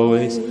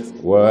always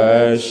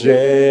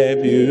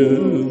worship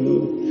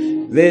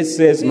you. This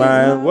is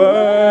my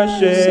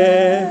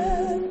worship.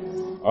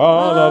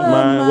 All of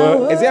my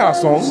work. Is it our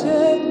song?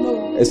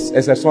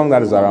 It's a song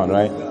that is around,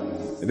 right?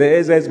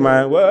 This is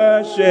my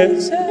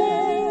worship.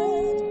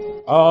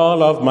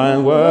 All of my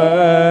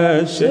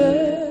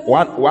worship.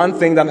 One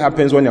thing that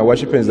happens when you're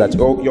worshiping is that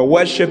your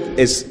worship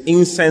is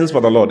incense for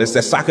the Lord. It's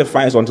a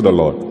sacrifice unto the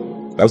Lord.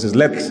 That says,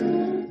 let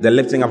the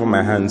lifting up of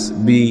my hands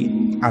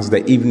be as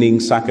the evening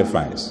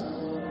sacrifice.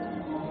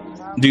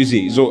 Do you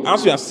see? So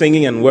as you are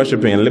singing and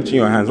worshiping and lifting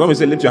your hands, when we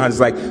say lift your hands,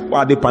 it's like, why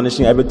are they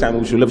punishing every time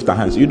we should lift our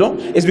hands? You don't.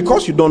 It's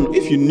because you don't.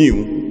 If you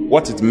knew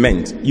what it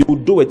meant, you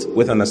would do it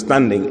with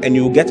understanding and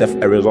you will get a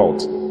result.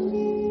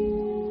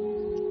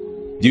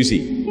 Do you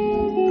see?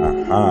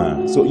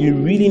 So you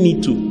really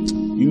need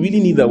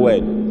the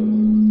word.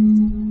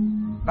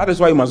 That is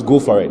why you must go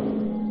for it.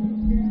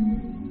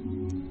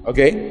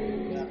 Okay?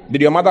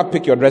 Did your mother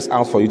pick your dress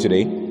out for you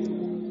today?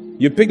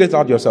 You picked it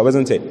out yourself,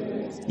 isn't it?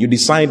 You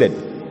decided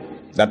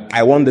that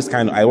I want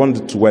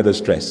to wear this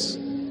dress.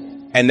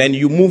 And then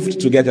you moved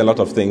to get a lot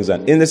of things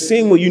done. In the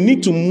same way, you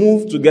need to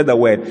move to get the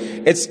word.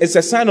 It's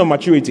a sign of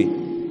maturity.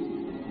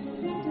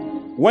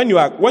 When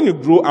you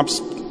grow up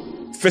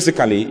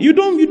physically, you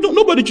don't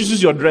nobody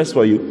chooses your dress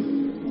for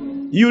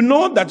you. You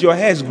know that your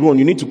hair is grown,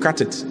 you need to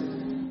cut it.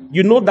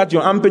 You know that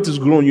your armpit is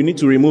grown, you need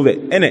to remove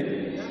it.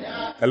 Innit?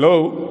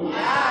 Hello?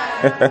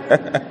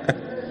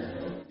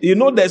 You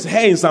know there's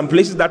hair in some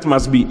places that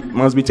must be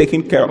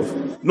taken care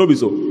of. No be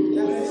so.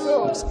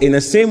 In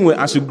the same way,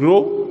 as you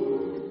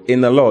grow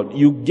in the Lord,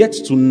 you get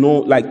to know,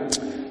 like,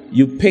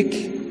 you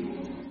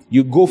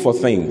go for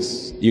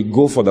things, you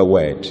go for the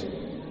word.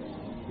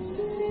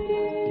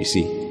 You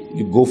see,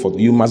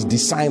 you must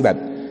decide that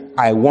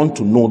I want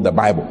to know the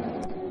Bible.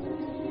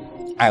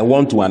 I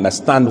want to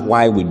understand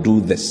why we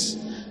do this.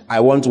 I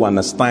want to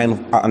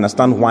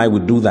understand why we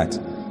do that.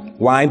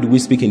 Why do we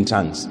speak in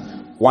tongues?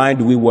 Why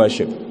do we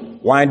worship?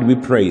 Why do we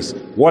praise?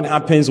 What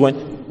happens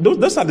when...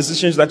 Those are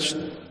decisions that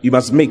you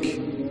must make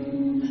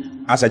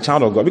as a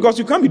child of God. Because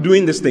you can't be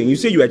doing this thing. You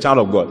say you're a child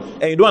of God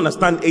and you don't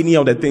understand any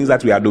of the things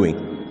that we are doing.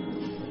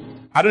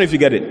 I don't know if you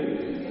get it.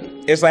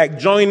 It's like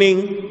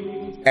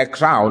joining a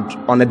crowd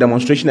on a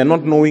demonstration and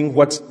not knowing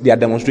what they are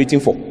demonstrating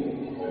for.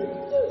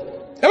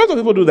 A lot of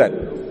people do that.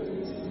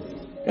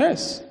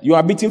 Yes. You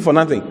are beating for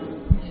nothing.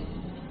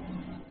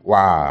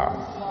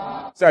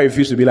 Wow. Say I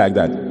refuse to be like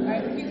that.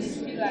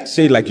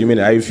 Say it like you mean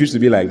it. I refuse to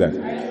be like that.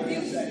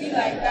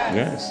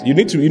 Yes. You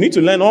need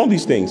to learn all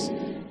these things.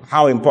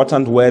 How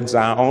important words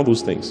are, all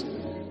those things.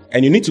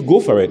 And you need to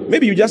go for it.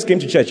 Maybe you just came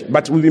to church,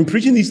 but we've been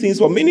preaching these things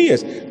for many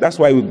years. That's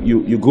why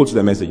you go to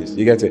the messages.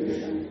 You get it?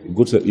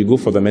 You go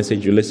for the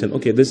message, you listen.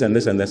 Okay, this and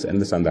this and this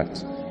and this and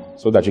that.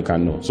 So that you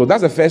can know. So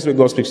that's the first way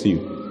God speaks to you.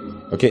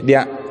 Okay, there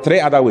are 3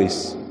 other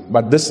ways.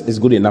 But this is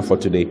good enough for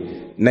today.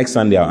 Next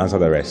Sunday, I'll answer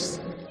the rest.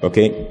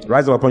 Okay?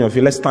 Rise up upon your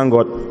feet. Let's thank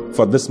God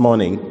for this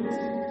morning.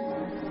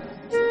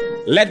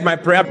 Let my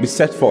prayer be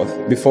set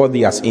forth before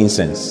thee as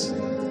incense.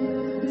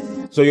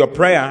 So your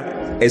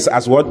prayer is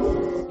as what?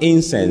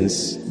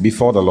 Incense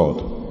before the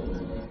Lord.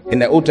 In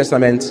the Old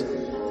Testament,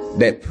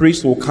 the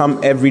priest will come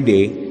every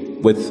day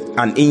with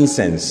an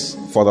incense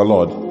for the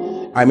Lord.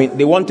 I mean,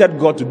 they wanted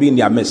God to be in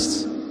their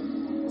midst.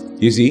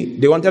 You see?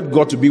 They wanted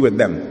God to be with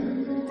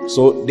them.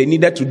 So they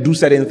needed to do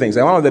certain things.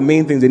 And one of the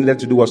main things they needed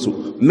to do was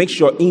to make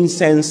sure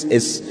incense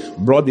is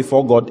brought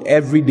before God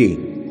every day.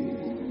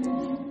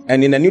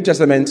 And in the New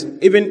Testament,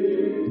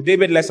 even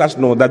David lets us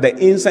know that the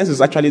incense is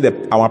actually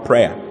our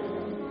prayer.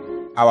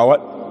 Our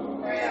what?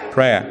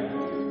 Prayer.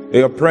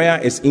 Your prayer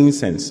is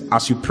incense.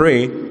 As you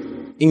pray,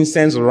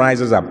 incense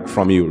rises up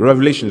from you.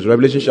 Revelation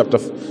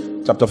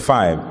chapter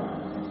 5,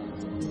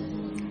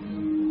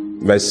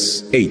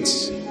 verse 8.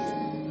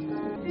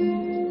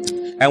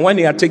 And when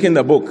he had taken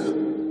the book,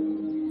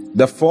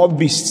 the 4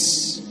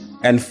 beasts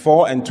and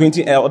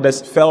 24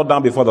 elders fell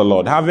down before the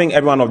Lord, having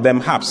every one of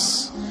them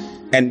harps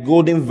and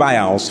golden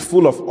vials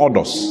full of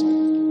odors,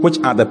 which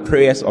are the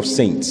prayers of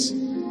saints.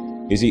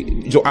 You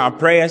see, so our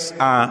prayers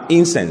are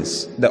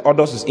incense. The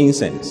odors is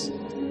incense.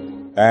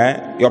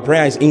 Your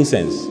prayer is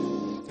incense.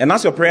 And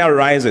as your prayer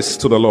rises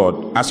to the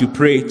Lord, as you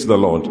pray to the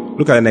Lord,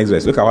 look at the next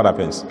verse. Look at what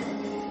happens.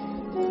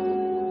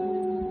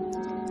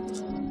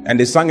 And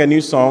they sang a new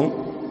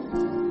song,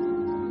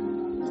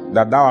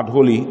 that thou art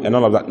holy, and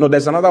all of that. No,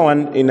 there's another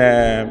one in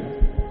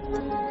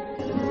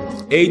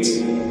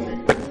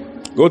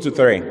 8. Go to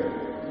 3.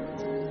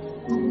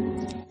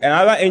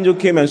 Another angel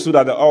came and stood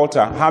at the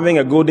altar, having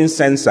a golden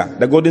censer.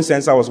 The golden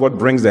censer was what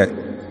brings the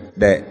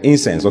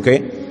incense,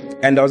 okay?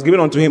 And there was given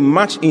unto him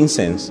much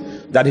incense,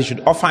 that he should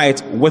offer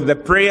it with the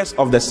prayers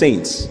of the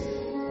saints,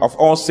 of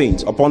all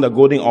saints, upon the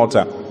golden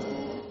altar,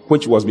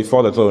 which was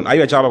before the throne. Are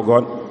you a child of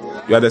God?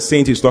 You are the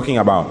saint he's talking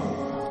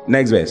about.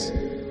 Next verse.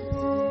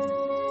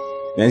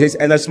 And it says,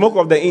 and the smoke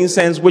of the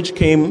incense which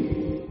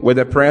came with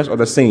the prayers of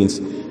the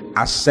saints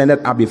ascended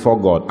up before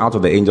God out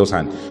of the angel's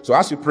hand. So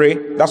as you pray,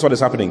 that's what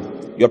is happening.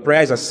 Your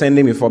prayer is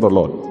ascending before the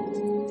Lord.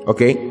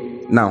 Okay?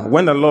 Now,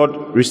 when the Lord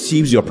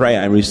receives your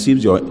prayer and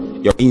receives your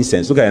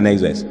incense, look at the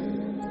next verse.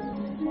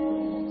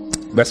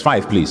 Verse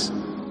 5, please.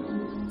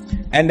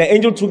 And the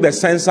angel took the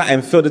censer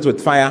and filled it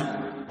with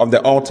fire of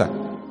the altar.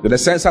 The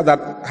censer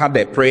that had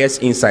the prayers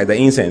inside, the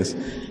incense,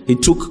 he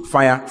took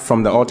fire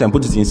from the altar and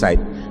put it inside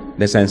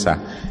the censer.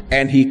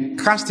 And he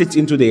cast it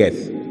into the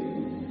earth.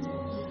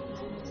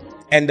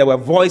 And there were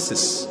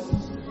voices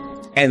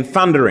and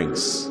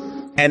thunderings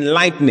and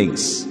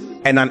lightnings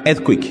and an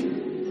earthquake.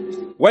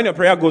 When your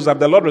prayer goes up,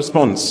 the Lord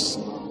responds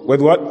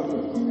with what?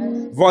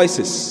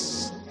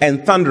 Voices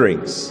and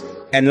thunderings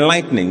and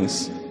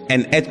lightnings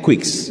and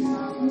earthquakes.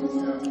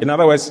 In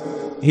other words,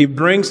 he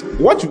brings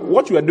what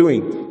you are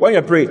doing when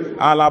you pray.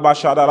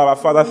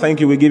 Father, thank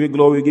you. We give you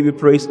glory. We give you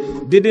praise.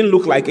 Didn't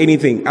look like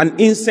anything. And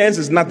incense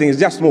is nothing. It's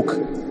just smoke.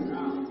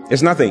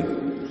 It's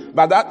nothing.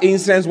 But that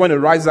incense, when it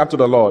rises up to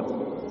the Lord,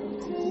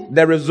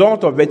 the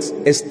result of it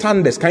is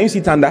thunders. Can you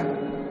see thunder?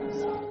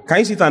 Can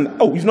you see thunder?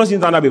 Oh, you've not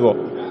seen thunder before.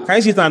 Can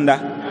you see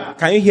thunder?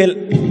 Can you hear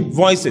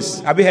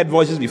voices? Have you heard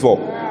voices before?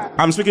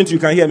 I'm speaking to you,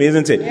 can hear me,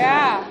 isn't it?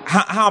 Yeah.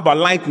 How about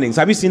lightnings?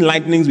 Have you seen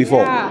lightnings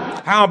before?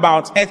 Yeah. How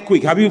about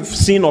earthquake? Have you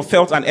seen or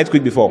felt an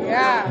earthquake before?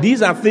 Yeah.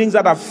 These are things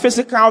that are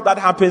physical that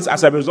happens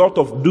as a result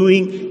of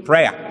doing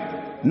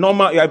prayer.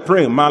 Normal, you are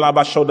praying.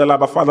 Malaba,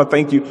 Shodelaba, Father,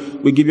 thank you.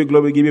 We give you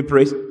glory, we give you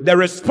praise. The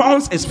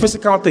response is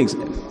physical things.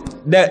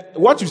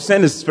 What you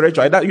send is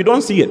spiritual. You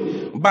don't see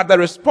it. But the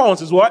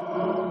response is what?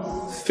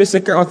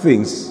 Physical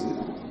things.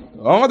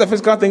 All the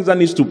physical things that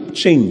needs to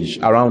change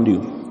around you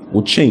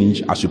will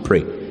change as you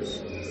pray.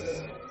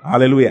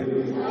 Hallelujah.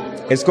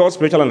 It's called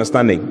spiritual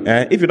understanding.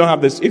 If you don't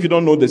have this, if you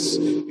don't know this,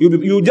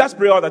 you just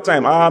pray all the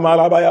time. You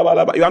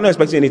are not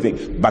expecting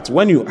anything. But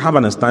when you have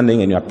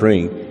understanding and you are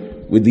praying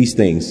with these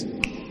things,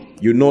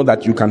 you know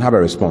that you can have a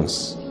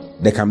response.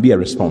 There can be a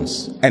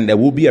response. And there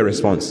will be a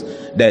response.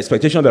 The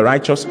expectation of the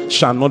righteous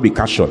shall not be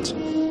cut short.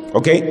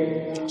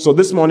 Okay? So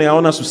this morning I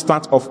want us to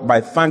start off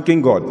by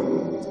thanking God.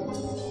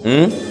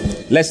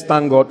 Let's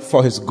thank God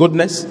for His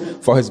goodness,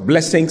 for His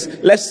blessings.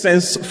 Let's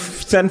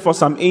send for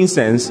some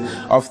incense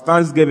of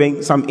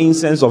thanksgiving, some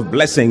incense of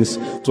blessings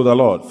to the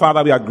Lord.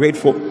 Father, we are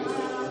grateful.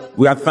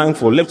 We are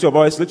thankful. Lift your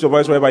voice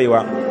wherever you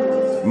are.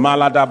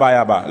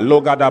 Maladabayaba,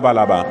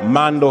 Logadabalaba,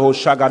 Mando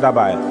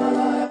Shagadabaya.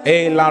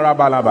 E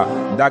larabalaba,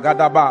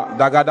 dagadaba,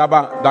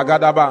 dagadaba,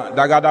 dagadaba,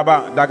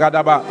 dagadaba,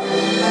 dagadaba,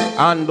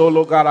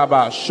 andolo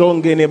garaba,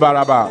 shongene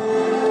baraba,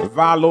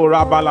 valo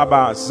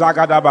rabalaba,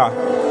 zagadaba.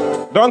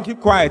 Don't keep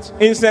quiet.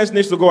 Incense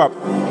needs to go up.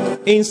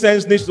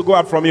 Incense needs to go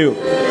up from you.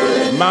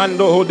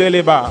 Mando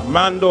hodeleba,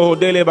 mando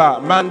hodeleba,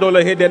 mando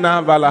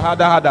lehedena vala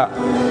hada hada.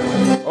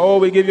 Oh,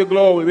 we give you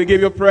glory, we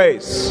give you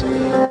praise.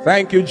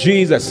 Thank you,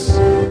 Jesus.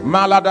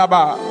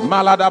 Maladaba,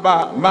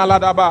 maladaba,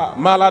 maladaba,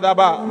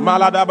 maladaba,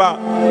 maladaba.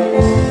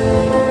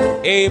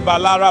 E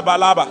balara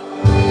balaba,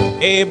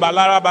 e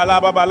balara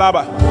balaba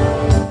balaba,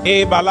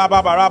 e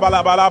balaba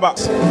barabala balaba.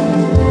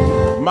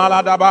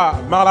 Maladaba,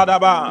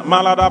 maladaba,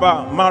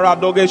 maladaba,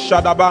 maradoge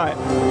shadabai,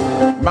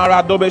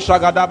 maradobe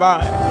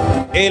shagadabai,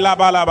 e la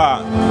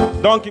balaba.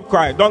 Don't keep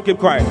quiet, don't keep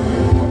quiet.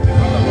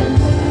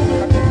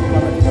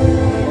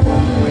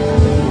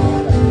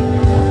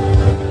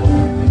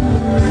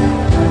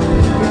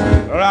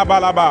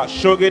 Rabalaba,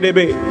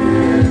 shogedebe.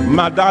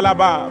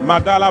 Madalaba,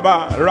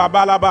 Madalaba,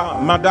 Rabalaba,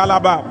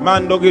 Madalaba,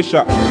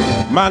 Mandogisha,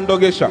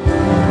 Mandogisha.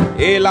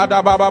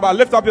 Eladaba Baba.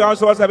 Lift up your hands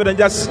towards heaven and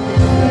just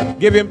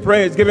give Him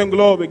praise, give Him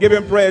glory, give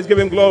Him praise, give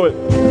Him glory.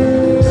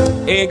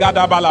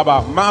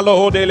 Egadabalaba, Malo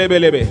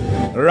Hodelebelebe,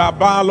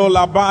 Rabalo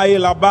Labai,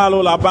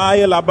 Labalo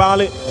Labai,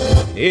 Labali.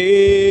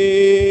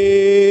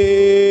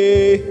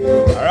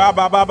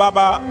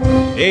 Rabababa,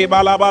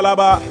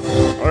 Ebalabalaba,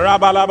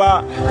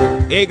 Rabalaba,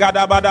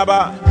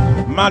 Egadabadaba,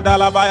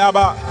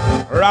 Madalabayaba.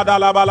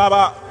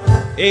 Radalabalaba,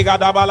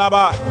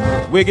 Egadabalaba,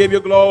 we give you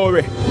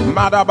glory.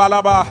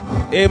 Madabalaba,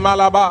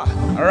 Emalaba,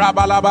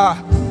 Rabalaba,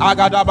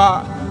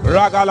 Agadaba,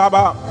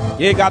 Ragalaba,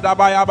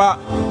 Egadabayaba,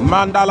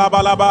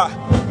 Mandalabalaba,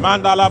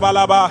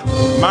 Mandalabalaba,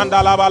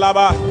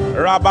 Mandalabalaba,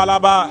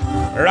 Rabalaba,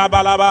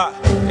 Rabalaba,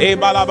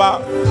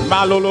 Ebalaba,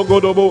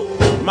 Malologodobo,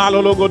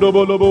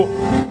 Malologodobo,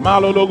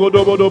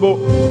 Malologodobo,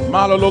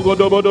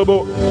 Malologodobo,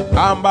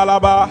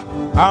 Ambalaba,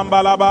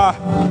 Ambalaba,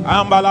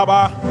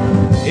 Ambalaba.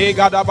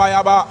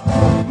 Egadabayaba,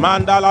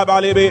 Mandala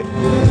Balebe,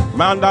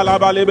 Mandala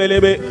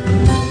Balebelebe,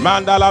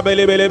 Mandala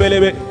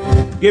Belebelebelebe.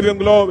 Give Him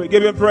glory,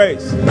 give Him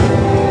praise.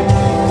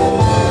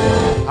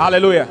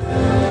 Hallelujah.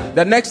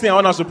 The next thing I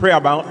want us to pray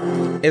about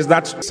is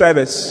that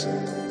service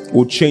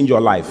will change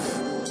your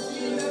life.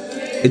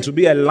 It will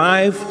be a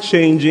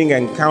life-changing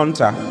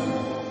encounter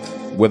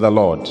with the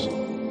Lord.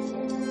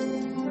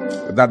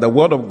 That the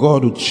word of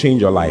God will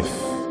change your life.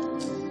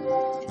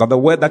 That the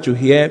word that you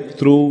hear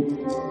through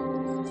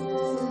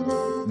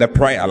the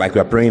prayer, like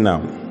we are praying now,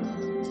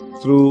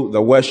 through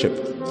the worship,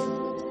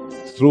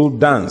 through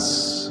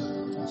dance,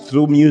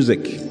 through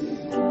music,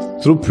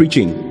 through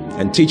preaching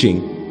and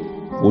teaching,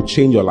 will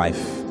change your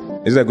life.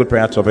 Is that a good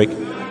prayer topic?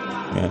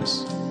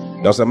 Yes.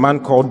 There was a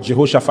man called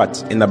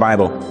Jehoshaphat in the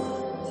Bible.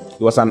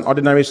 He was an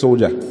ordinary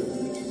soldier,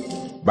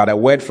 but a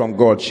word from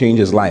God changed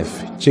his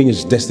life, changed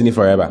his destiny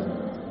forever.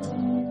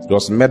 He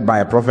was met by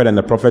a prophet, and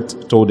the prophet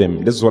told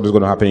him, this is what is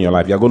going to happen in your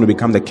life. You are going to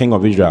become the king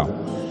of Israel.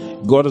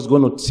 God is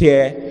going to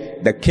tear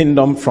the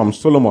kingdom from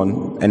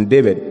Solomon and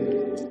David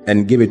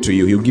and give it to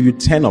you. He'll give you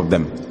 10 of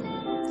them.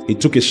 He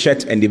took his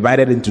shirt and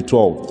divided it into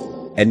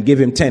 12 and gave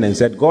him 10 and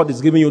said, God is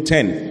giving you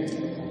 10.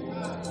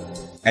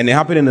 And it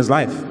happened in his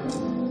life.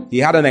 He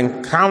had an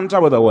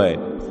encounter with the word,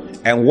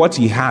 and what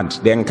he had,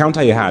 the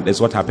encounter he had, is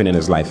what happened in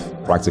his life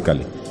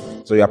practically.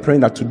 So you are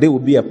praying that today will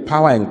be a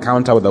power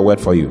encounter with the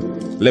word for you.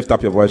 Lift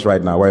up your voice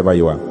right now wherever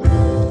you are.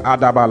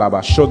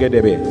 Adabalaba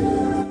shogedebe.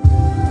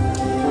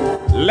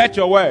 Let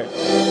your word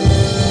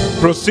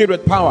proceed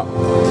with power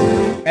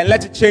and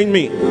let it change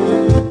me.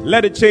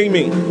 Let it change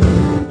me.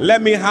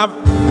 Let me have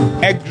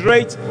a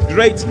great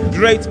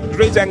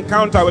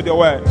encounter with your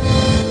word.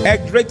 A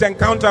great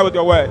encounter with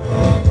your word.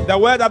 The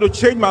word that will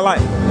change my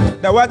life.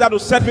 The word that will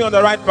set me on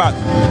the right path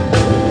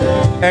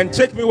and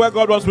take me where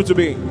God wants me to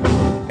be.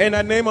 In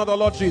the name of the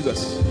Lord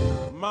Jesus.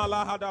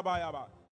 Malahadabayaba.